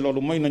tooñee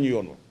loolu mooy nañu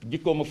yoon wa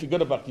jikkoo ma fi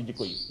gën a baax ci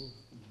jikko yi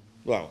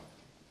waaw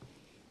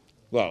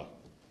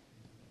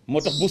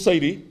moo tax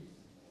Busayri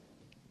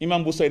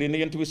imam Busayri ne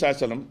yonent bi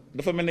sallallahu alayhi wasallam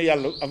dafa mel ne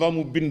yàlla avant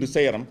mu bind sa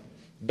yaram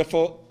dafa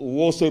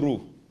woo sa ruu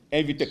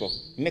invité ko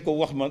ne ko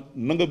wax ma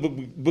na nga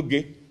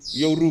bëggee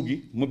yow ruu gi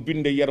ma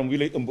bindee yaram wi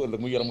lay ëmb ëllëg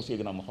mu yaramu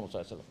Seydina Muhammad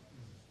sallallahu alayhi wasallam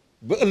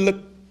ba ëllëg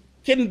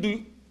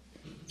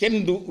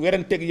kenn du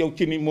weranteeg yow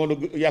ci ni moo la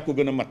yaa ko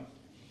gën a mat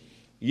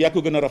yaa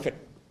ko gën a rafet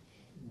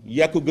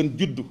yaa ko gën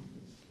juddu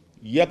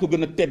yaa ko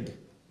gën a tedd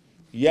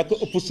yaa ko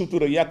ëpp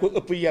sutura yaa ko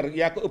ëpp yar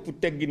yaa ko ëpp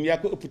teggin yaa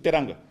ko ëpp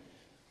teranga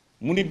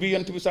mu ni bi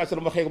yonent bi saa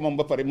sallam waxee ko moom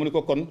ba pare mu ni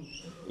ko kon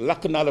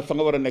làq naa la fa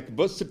nga war a nekk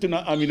ba sëttina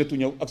Aminatu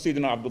ñëw ak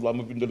Seydina Abdullah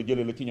ma bind la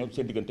jëlee la ci ñëw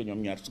seen diggante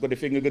ñoom ñaar su ko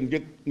defee nga gën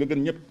jëkk nga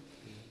gën ñëpp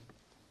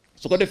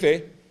su ko defee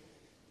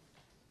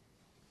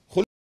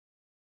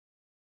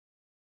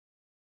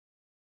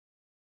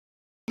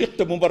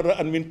xuliqta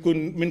mubarra'an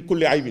min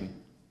kulli aybin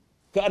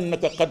ka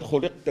annaka qad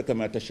xuliqta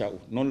kama tashaa'u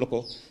noonu la ko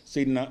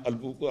Seydina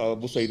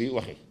al-Busayri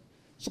waxee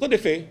su ko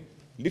defee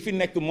li fi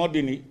nekk moo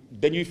di ni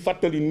dañuy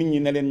fàttali nit ñi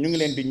ne leen ñu ngi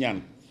leen di ñaan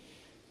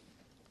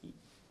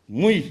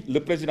muy le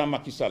président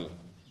Macky Sall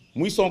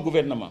muy son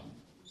gouvernement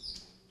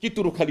ci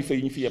turu xalifa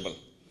yi ñu fi yebal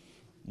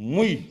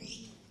muy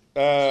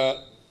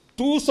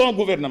tout son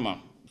gouvernement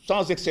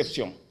sans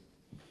exception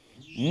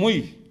muy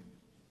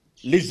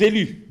les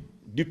élus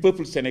du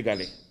peuple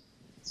sénégalais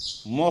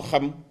moo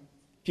xam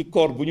ci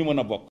corps bu ñu mën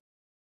a bokk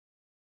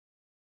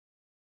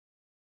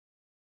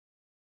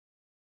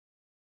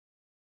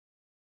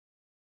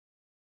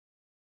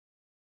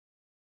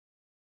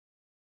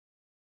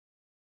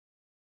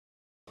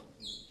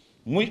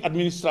muy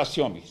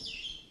administration bi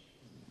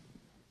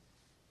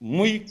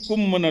muy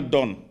kum mën a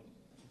doon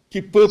ci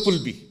peuple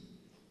bi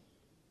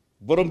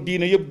borom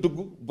diine yëpp dugg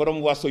borom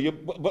waaso yëpp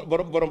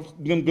borom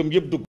ngëm-ngëm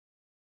yëpp dugg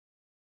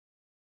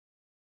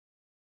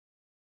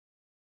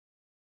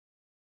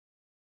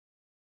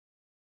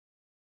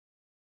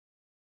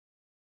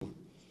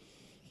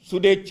su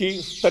dee ci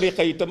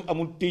tarixa itam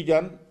amul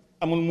tiijaan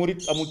amul murit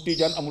amul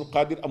tiijaan amul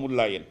xaadir amul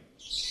laayeen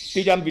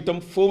tiijaan bi itam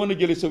foo mën a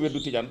jële sa weddu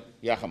tiijaan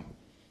yaa xam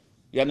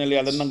yaa ne la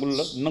yàlla nangul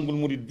la nangul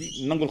murit bi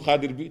nangul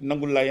xaadir bi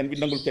nangul laayeen bi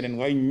nangul keneen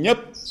waaye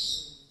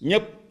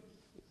ñépp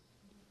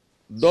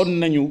doon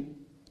nañu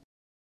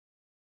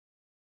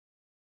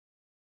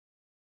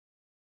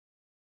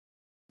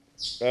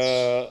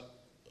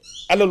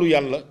alalu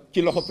yàlla ci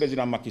loxo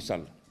président Macky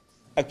Sall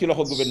ak ci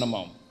loxo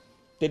gouvernement am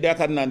te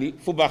yaakaar naa ni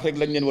fu baax rek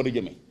lañ leen war a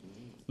jëmee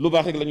lu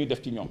baax rek la ñuy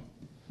def ci ñoom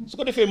su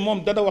ko defee moom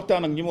dana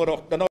waxtaan ak ñi mu war a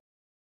wax dana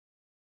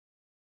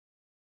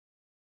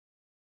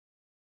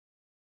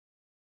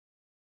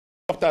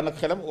waxtaan ak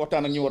xelam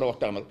waxtaan ak ñi war a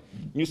waxtaanal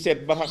ñu seet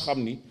ba nga xam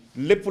ni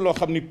lépp loo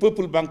xam ni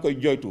peuple baa ngi koy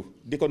joytu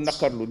di ko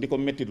naqarlu di ko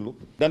mettitlu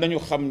danañu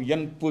xam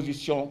yan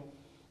position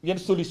yan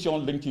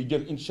solution lañ ciy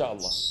jël incha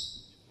allah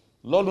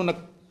loolu nag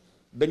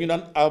dañu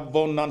naan à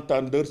bon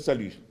entendeur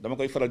salut dama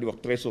koy faral di wax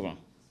très souvent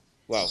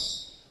waaw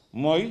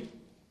mooy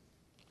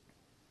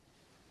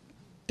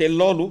te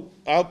loolu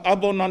à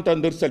bon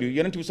entendeur salut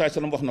yonent bi sallallahu alayhi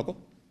wasallam wax na ko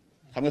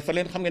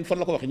xam ngeen fan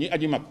la ko waxee ñi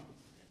aji mag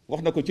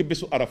wax na ko ci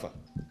bésu arafa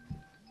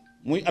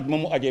muy at ma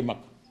mu ajee mag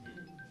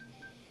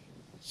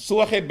su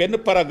waxee benn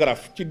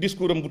paragraphe ci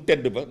discours am bu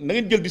tedd ba na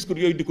ngeen jël discours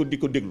yooyu di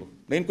ko déglu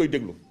na ngeen koy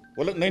déglu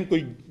wala na ngeen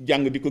koy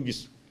jàng di ko gis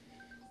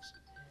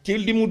ci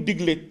li mu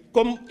digle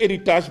comme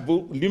héritage bu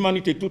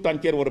l'humanité tout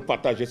entière war a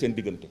partager seen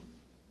diggante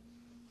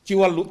ci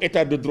wàllu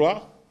état de droit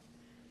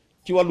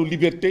ci wàllu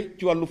liberté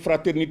ci wàllu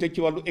fraternité ci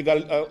wàllu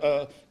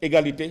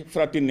égalité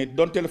fraternité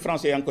donte le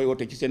français yaa ngi koy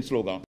woote ci seen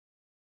slogan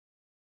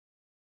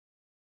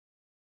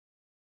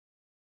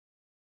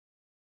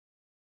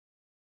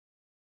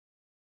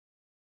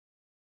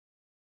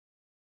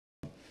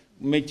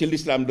mais ci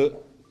l'islam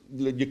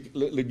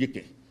la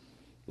jëkke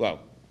waaw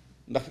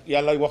ndax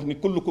yàlla wax ni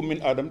kullukum min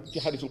aadam ci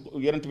xadisul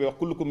yonent bi wax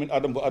kullukum min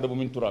aadam wa aadamu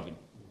min turabin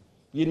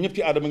yéen ñëpp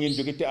ci aadama ngeen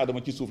jóge te aadama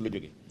ci suuf la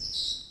jóge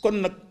kon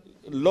nag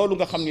loolu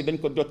nga xam ni dañ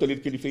ko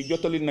jottalil kilifa yi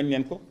jottalil nañ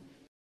leen ko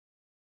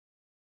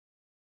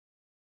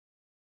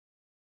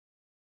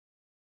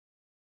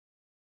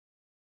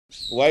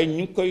waaye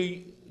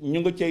ñu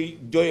nga cay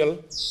joyal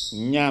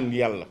ñaan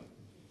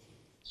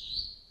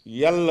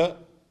yàlla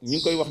ñu ngi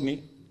koy wax ni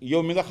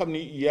yow mi nga xam ni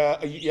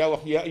yaa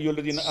wax yaa ayyuha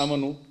alladina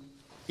amanu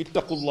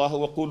ittaqullaha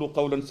wa qulu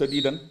qawlan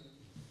sadidan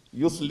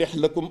yuslih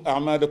lakum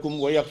a'malakum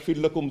wa yaghfir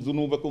lakum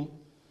dhunubakum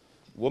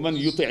wa man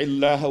yuti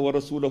llaha wa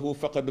rasulahu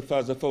faqad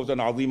faaza fawzan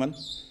aziman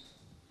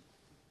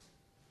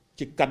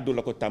ci kaddu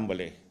la ko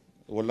tàmbalee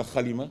wala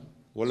xalima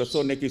wala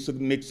soo nekkee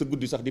sa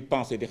guddi sax di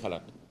penser di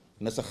xalaat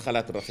na sa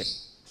xalaat rafet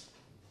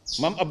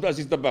maam Abdou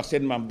Aziz Dabakh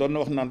seen maam doon na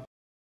wax naan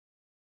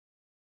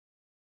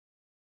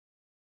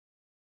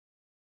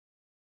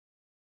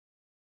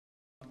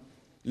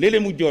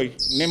léeg-léeg mu jooy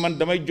ne man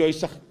damay jooy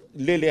sax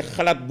léeg-léeg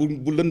xalaat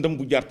bu lëndëm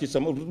bu jaar ci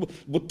sama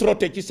bu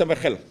trotté ci sama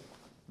xel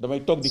damay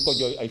toog di ko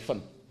jooy ay fan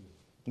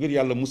ngir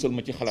yàlla musal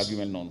ma ci xalaat yu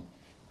mel noonu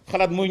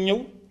xalaat mooy ñëw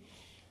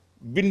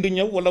bind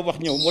ñëw wala wax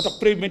ñëw moo tax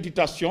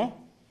préméditation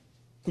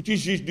ku ci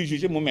juge du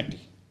juge mu metti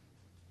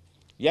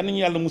yal nañu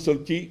yàlla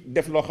musal ci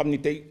def loo xam ni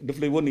tey daf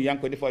lay won ni yaa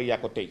ngi koy def waaye yaa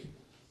ko tey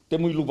te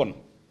muy lu bon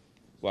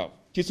waaw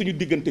ci suñu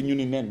diggante ñu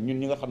ni neen ñun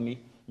ñi nga xam ni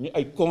ñu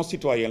ay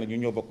concitoyens la ñu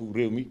ñoo bokk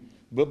réew mi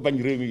ba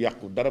bañ réew mi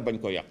yàqu dara bañ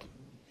ko yàq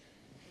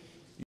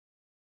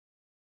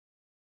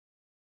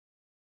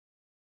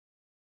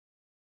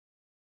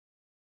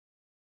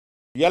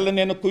yàlla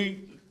nee na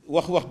kuy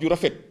wax ju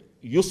rafet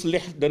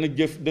yuslih dana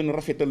jëf dana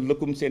rafetal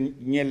lakum seen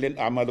ñeel leen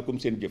amalakum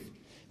seen jëf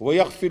wa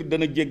yaxfir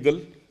dana jéggal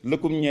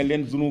lakum ñee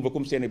leen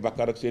zunubakum seeni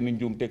bàkkaar ak seeni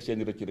njuum teeg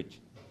seeni rëcc-rëcc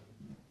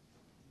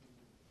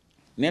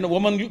nee na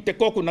waman yu te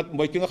kooku nag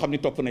mooy ki nga xam ne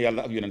topp na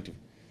yàlla ak yonent bi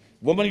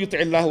waman yuti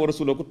llaha wa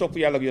rasulahu ku topp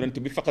yàlla ak yonent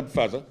bi faqad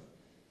faaza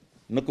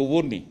na ko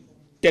wóor ni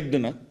tedd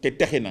na te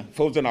texi na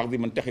fawzan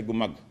aziman texe gu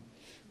màgg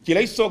ci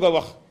lay soog a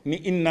wax ni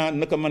inna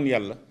naka man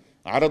yàlla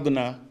arad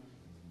naa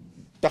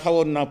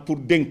taxawoon naa pour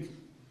dénk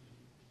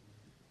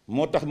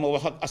moo tax ma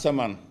wax ak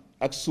asamaan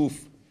ak suuf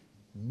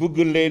bëgg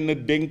leen a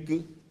dénk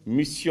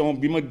mission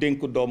bi ma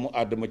dénk doomu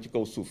aadama ci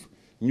kaw suuf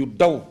ñu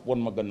daw won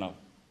ma gannaaw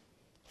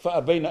fa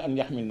abayna an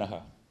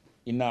yaxmilnaha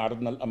inna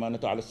aradna al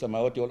amanata ala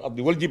samawati wal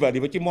ardi wal jibaali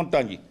ba ci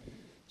montagne yi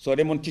soo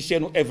demoon ci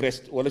chaîne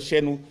Everest wala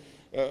chaîne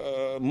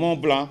Mont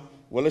Blanc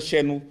wala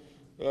chaîne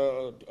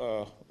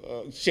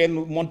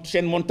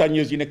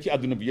montagneuse yi nekk ci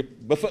àdduna bi yëpp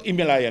ba fa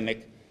Himalaya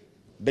nekk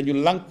dañu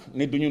lànk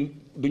ne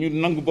duñu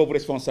nangu boobu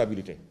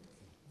responsabilité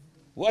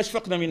wa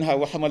ashfaqna minha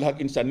wa hamalaha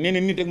al insan nee na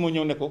nit rek moo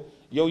ñëw ne ko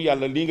yow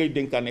yàlla lii ngay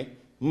dénkaane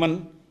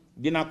man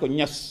dinaa ko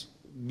ñas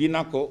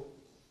dinaa ko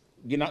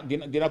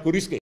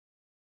risqué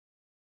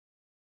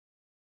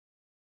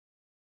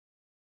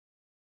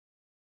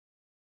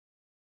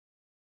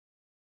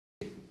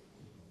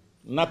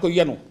naa ko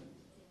yanu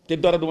te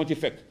dara duma ci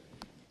fekk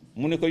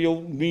mu ne ko yow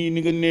ni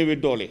nga néewee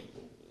doole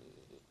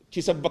ci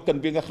sa bakkan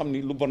bi nga xam ni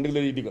lu bon rek la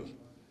lay digal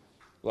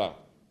waaw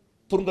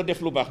pour nga def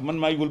lu baax man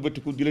maay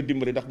wëlbatiku di la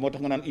dimbali ndax moo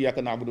tax nga naan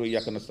iyyaka na'budu wa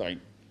iyyaka nasta'in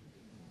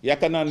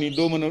yaakaar naa ni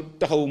doo mën a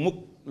taxaw mukk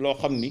loo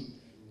xam ni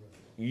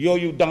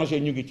yooyu danger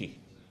ñu ngi ci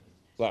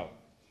waaw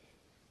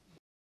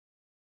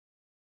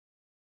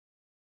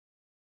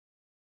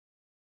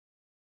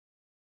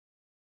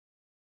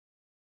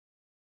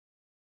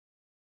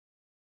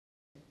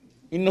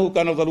innahu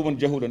kaana zaluman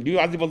jahulan li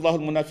yu'adhiba allahu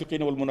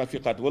almunafiqina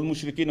walmunafiqat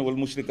walmushrikina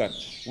walmushrikat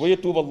wa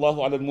yatuuba allahu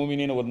ala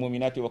almuminina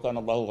walmuminati wa kaana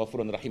allahu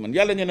ghafuran rahiman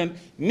yàlla nee na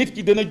nit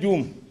ki dana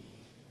juum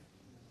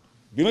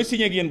bi may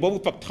signé ak yéen boobu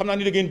pacte xam naa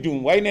ni da ngeen juum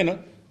waaye nee na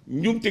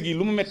njuumte gi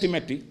lu mu metti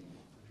metti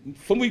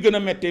fa muy gën a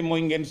mettee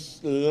mooy ngeen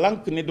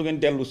lànk ne du ngeen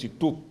dellu si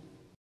tuub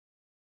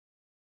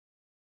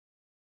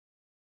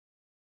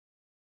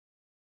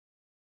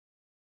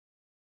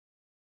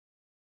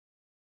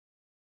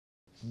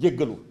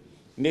jéggalu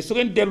ne su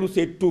ngeen dellu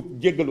see tuub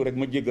jéggalu rek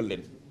ma jéggal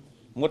leen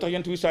moo tax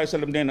yonent bi sallallahu alayhi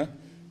wasallam nee na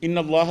inna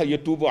allaha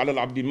yatuubu ala al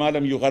abdi ma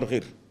lam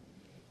yugargir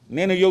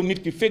nee na yow nit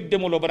ki fekk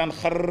demuloo ba naan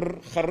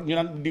xar ñu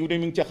naan diw de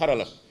mi ngi ca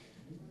xarala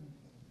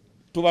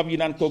tubaab yi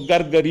naan ko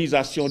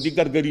gargarisation di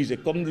gargariser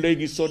comme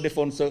léegi soo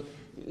defoon sa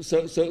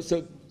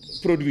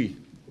produit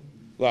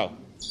waaw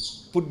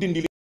pour dindi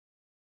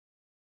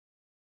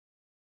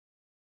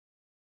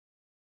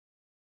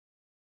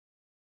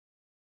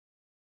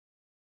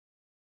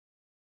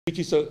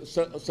ci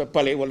sa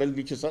palais wala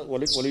li ci sa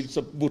wala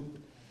sa but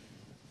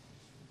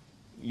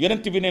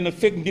yonent bi nee na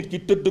fekk nit ki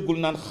tëddagul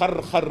naan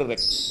xar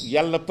rek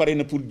yàlla pare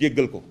na pour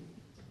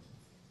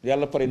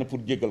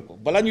jéggal ko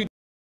balaa ñuy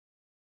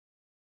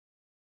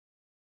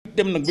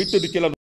dem nag bay tëdd ci la